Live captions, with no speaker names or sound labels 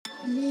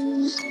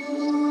When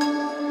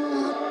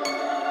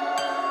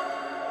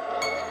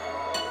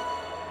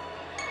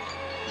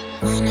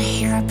I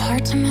hear a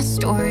part to my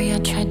story, I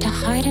tried to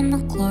hide in the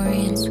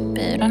glory and sweep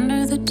it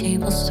under the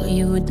table so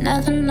you would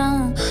never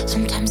know.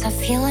 Sometimes I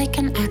feel like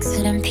an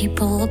accident.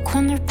 People look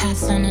when they're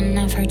passing and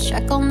never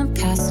check on the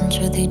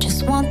passenger. They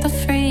just want the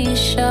free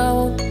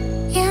show.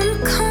 Yeah,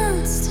 I'm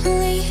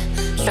constantly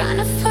trying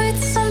to fight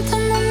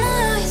something that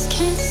my eyes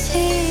can't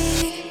see.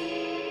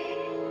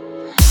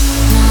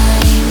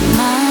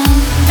 My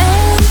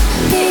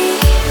enemy.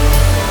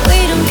 We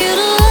don't get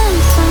along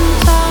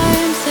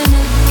sometimes, and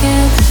it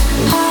gets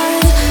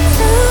hard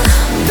to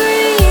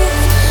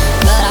breathe.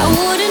 But I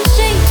wouldn't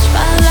change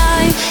my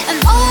life, and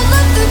all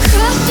of the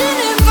crushing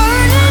and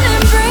burning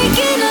and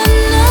breaking. I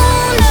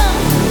know now.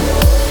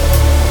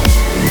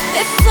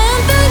 If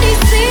somebody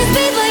sees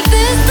me like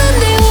this, then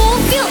they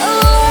won't feel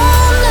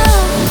alone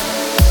now.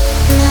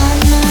 Not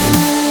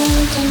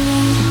to me.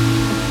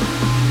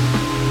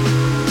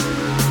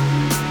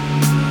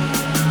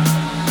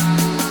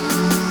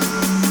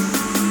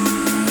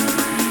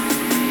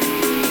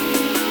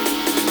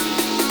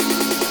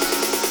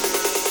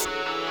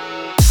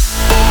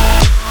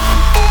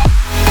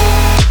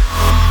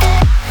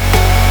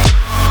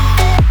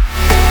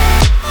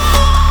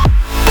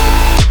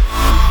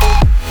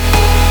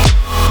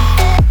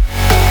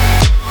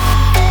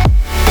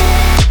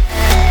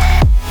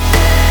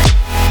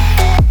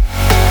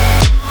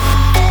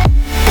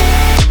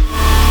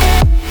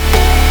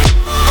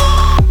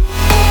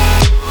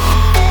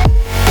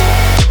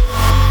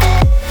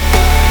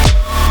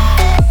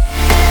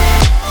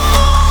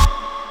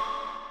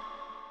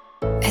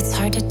 It's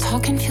hard to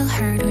talk and feel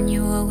heard when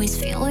you always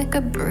feel like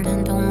a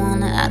burden. Don't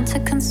wanna add to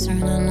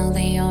concern, I know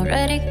they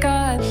already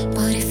got.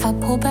 But if I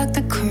pull back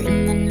the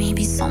curtain, then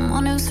maybe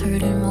someone who's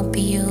hurting will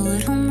be a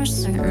little more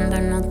certain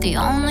they're not the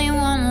only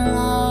one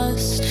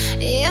lost.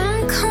 Yeah,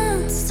 I'm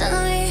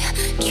constantly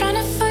trying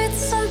to fight